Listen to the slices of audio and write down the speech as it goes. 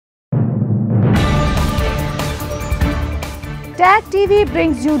Tag TV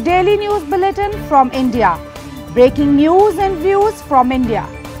brings you daily news bulletin from India. Breaking news and views from India.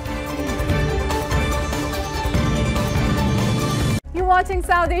 You're watching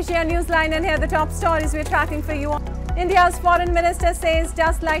South Asia Newsline, and here are the top stories we're tracking for you. India's foreign minister says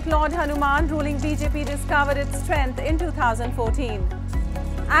just like Lord Hanuman, ruling BJP discovered its strength in 2014.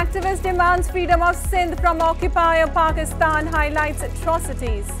 Activist demands freedom of Sindh from occupier Pakistan, highlights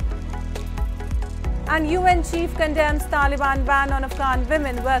atrocities. And UN chief condemns Taliban ban on Afghan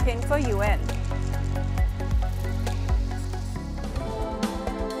women working for UN.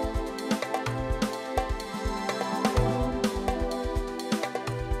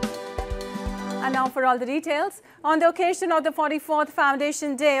 And now for all the details. On the occasion of the 44th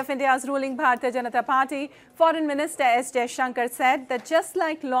Foundation Day of India's ruling Bharatiya Janata Party, Foreign Minister S. Jaishankar said that just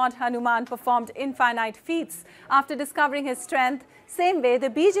like Lord Hanuman performed infinite feats after discovering his strength, same way the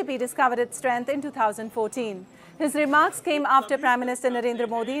BJP discovered its strength in 2014. His remarks came after Prime Minister Narendra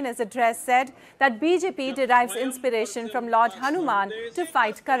Modi in his address said that BJP derives inspiration from Lord Hanuman to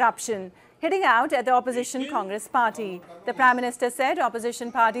fight corruption, hitting out at the opposition Congress party. The Prime Minister said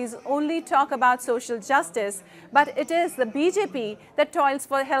opposition parties only talk about social justice, but it is the BJP that toils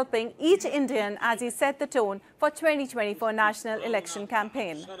for helping each Indian, as he set the tone for 2024 national election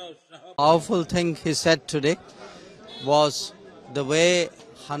campaign. Powerful thing he said today was the way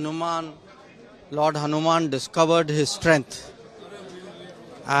Lord Hanuman discovered his strength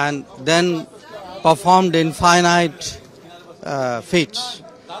and then performed infinite feats.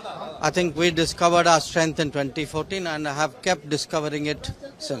 I think we discovered our strength in 2014 and have kept discovering it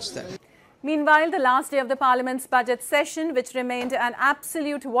since then. Meanwhile, the last day of the Parliament's budget session, which remained an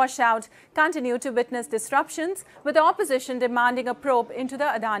absolute washout, continued to witness disruptions, with the opposition demanding a probe into the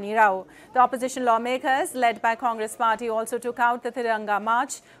Adani row. The opposition lawmakers, led by Congress party, also took out the Tiranga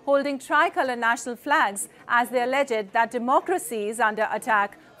March, holding tricolour national flags as they alleged that democracy is under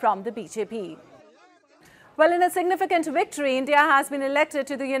attack from the BJP. Well, in a significant victory, India has been elected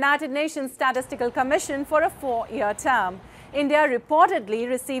to the United Nations Statistical Commission for a 4-year term. India reportedly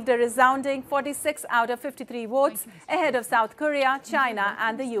received a resounding 46 out of 53 votes ahead of South Korea, China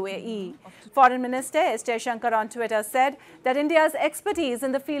and the UAE. Foreign Minister S. Jaishankar on Twitter said that India's expertise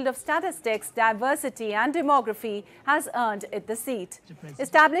in the field of statistics, diversity and demography has earned it the seat.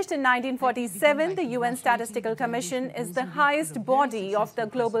 Established in 1947, the UN Statistical Commission is the highest body of the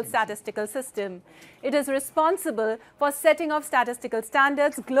global statistical system. It is responsible for setting of statistical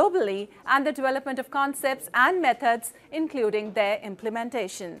standards globally and the development of concepts and methods, including their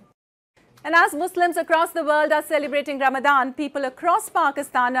implementation. And as Muslims across the world are celebrating Ramadan, people across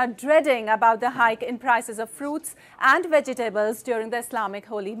Pakistan are dreading about the hike in prices of fruits and vegetables during the Islamic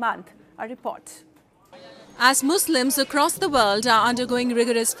holy month. A report. As Muslims across the world are undergoing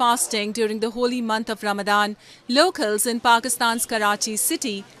rigorous fasting during the holy month of Ramadan, locals in Pakistan's Karachi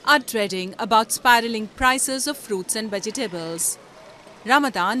city are dreading about spiraling prices of fruits and vegetables.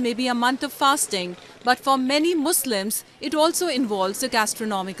 Ramadan may be a month of fasting, but for many Muslims, it also involves a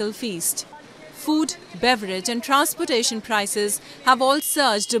gastronomical feast. Food, beverage and transportation prices have all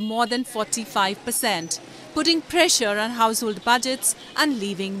surged more than 45%, putting pressure on household budgets and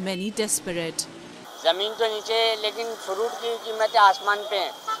leaving many desperate. ज़मीन तो नीचे है, लेकिन fruit की कीमतें आसमान पे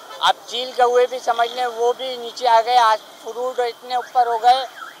हैं। अब चील कौवे भी समझ लें, वो भी नीचे आ गए। आज फ्रूट इतने ऊपर हो गए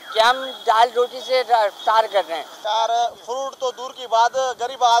कि हम दाल रोटी से रफ्तार कर रहे हैं। यार फ्रूट तो दूर की बात,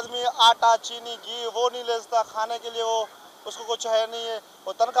 गरीब आदमी आटा, चीनी, घी वो नहीं ले सकता खाने के लिए, वो उसको कुछ है नहीं है।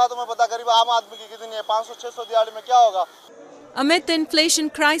 वो तनख्वाह तो मैं पता गरीब आम आदमी की कितनी है, 500-600 दिहाड़ी में क्या होगा? Amid the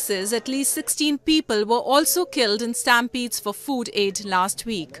inflation crisis, at least 16 people were also killed in stampedes for food aid last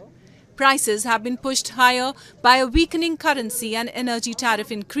week. Prices have been pushed higher by a weakening currency and energy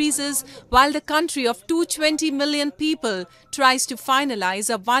tariff increases, while the country of 220 million people tries to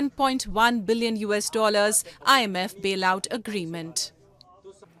finalize a $1.1 billion IMF bailout agreement.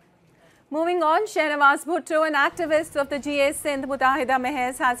 Moving on, Shehnawaz Bhutto, an activist of the GA Sindh Mutahida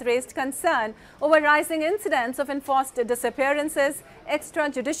Mehez, has raised concern over rising incidents of enforced disappearances,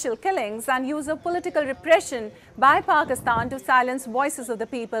 extrajudicial killings and use of political repression by Pakistan to silence voices of the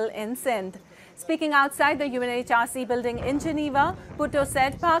people in Sindh. Speaking outside the UNHRC building in Geneva, Bhutto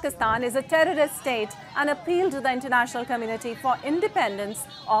said Pakistan is a terrorist state and appealed to the international community for independence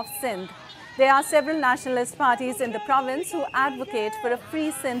of Sindh. There are several nationalist parties in the province who advocate for a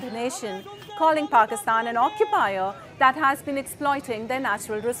free Sindh nation, calling Pakistan an occupier that has been exploiting their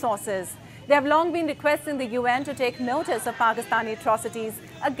natural resources. They have long been requesting the UN to take notice of Pakistani atrocities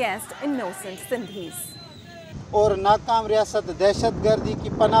against innocent Sindhis. और नाकाम रियासत दहशतगर्दी की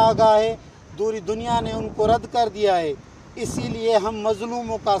पनाहगाह है, दूरी दुनिया ने उनको रद्द कर दिया है। इसीलिए हम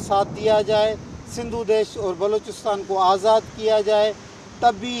मजलूमों का साथ दिया जाए, सिंधु देश और बलूचिस्तान को आज़ाद किया जाए,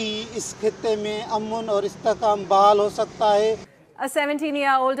 तभी इस खित्ते में अमन और इस्तेहकाम बहाल हो सकता है। A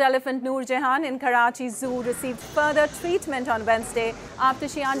 17-year-old elephant Noor Jahan in Karachi Zoo received further treatment on Wednesday after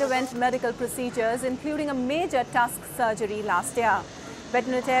she underwent medical procedures, including a major tusk surgery last year.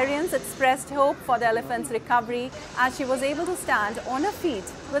 Veterinarians expressed hope for the elephant's recovery as she was able to stand on her feet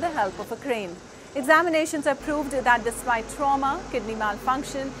with the help of a crane. Examinations have proved that despite trauma, kidney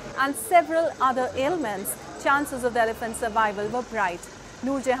malfunction and several other ailments, chances of the elephant's survival were bright.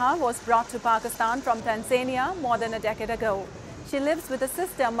 Noor Jahan was brought to Pakistan from Tanzania more than a decade ago. She lives with her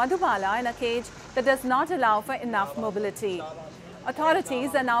sister Madhubala in a cage that does not allow for enough mobility.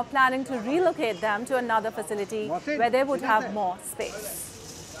 Authorities are now planning to relocate them to another facility where they would have more space.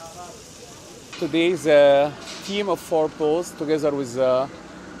 Today's a team of 4 posts together with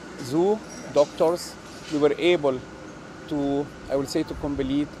zoo doctors. We were able to, I will say, to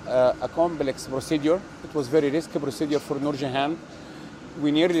complete a complex procedure. It was very risky procedure for Noor Jahan.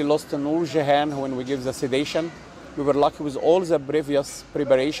 We nearly lost Noor Jahan when we gave the sedation. We were lucky with all the previous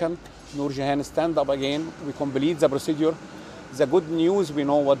preparation. Noor Jahan stand up again. We complete the procedure. The good news, we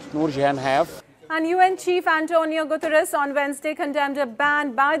know what Noor Jahan have. And UN Chief Antonio Guterres on Wednesday condemned a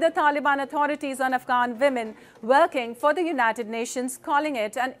ban by the Taliban authorities on Afghan women working for the United Nations, calling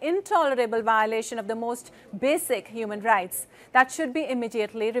it an intolerable violation of the most basic human rights that should be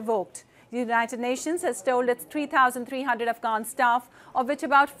immediately revoked. The United Nations has told its 3,300 Afghan staff, of which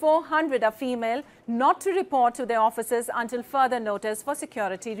about 400 are female, not to report to their offices until further notice for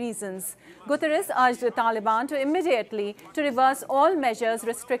security reasons. Guterres urged the Taliban to immediately reverse all measures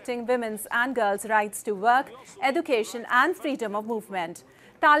restricting women's and girls' rights to work, education and freedom of movement.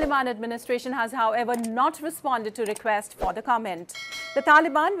 Taliban administration has, however, not responded to request for the comment. The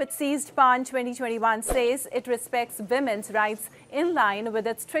Taliban, which seized power in 2021, says it respects women's rights in line with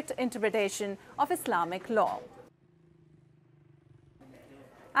its strict interpretation of Islamic law.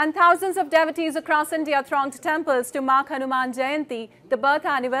 And thousands of devotees across India thronged temples to mark Hanuman Jayanti, the birth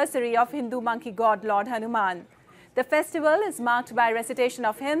anniversary of Hindu monkey god Lord Hanuman. The festival is marked by recitation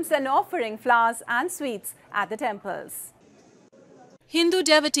of hymns and offering flowers and sweets at the temples. Hindu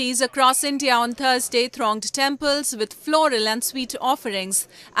devotees across India on Thursday thronged temples with floral and sweet offerings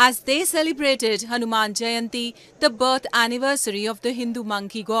as they celebrated Hanuman Jayanti, the birth anniversary of the Hindu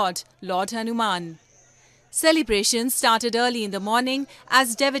monkey god Lord Hanuman. Celebrations started early in the morning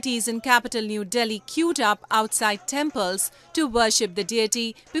as devotees in capital New Delhi queued up outside temples to worship the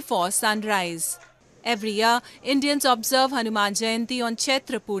deity before sunrise. Every year, Indians observe Hanuman Jayanti on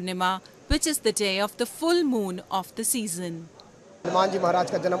Chaitra Purnima, which is the day of the full moon of the season. Hanuman ji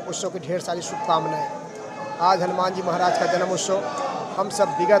महाराज का जन्म उत्सव की ढेर सारी शुभकामनाएं। आज हनुमान जी महाराज का जन्म उत्सव हम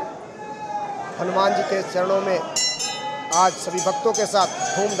सब विगत हनुमान जी के चरणों में आज सभी भक्तों के साथ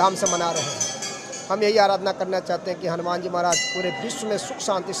धूमधाम से मना रहे हैं। हम यही आराधना करना चाहते हैं कि हनुमान जी महाराज पूरे विश्व में सुख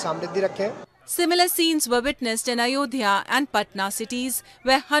शांति समृद्धि रखें। Similar scenes were witnessed in Ayodhya and Patna cities,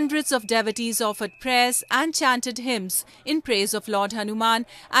 where hundreds of devotees offered prayers and chanted hymns in praise of Lord Hanuman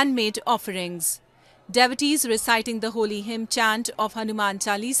and made offerings. Devotees reciting the holy hymn chant of Hanuman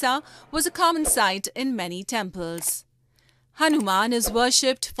Chalisa was a common sight in many temples. Hanuman is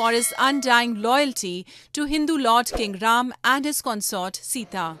worshipped for his undying loyalty to Hindu Lord King Ram and his consort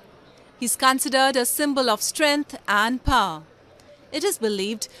Sita. He is considered a symbol of strength and power. It is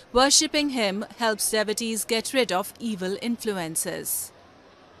believed worshipping him helps devotees get rid of evil influences.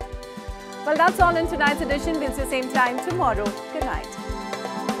 Well, that's all in tonight's edition. We'll see you same time tomorrow. Good night.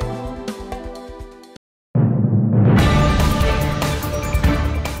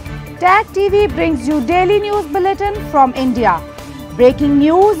 Tag TV brings you daily news bulletin from India. Breaking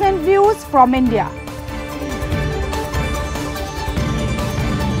news and views from India.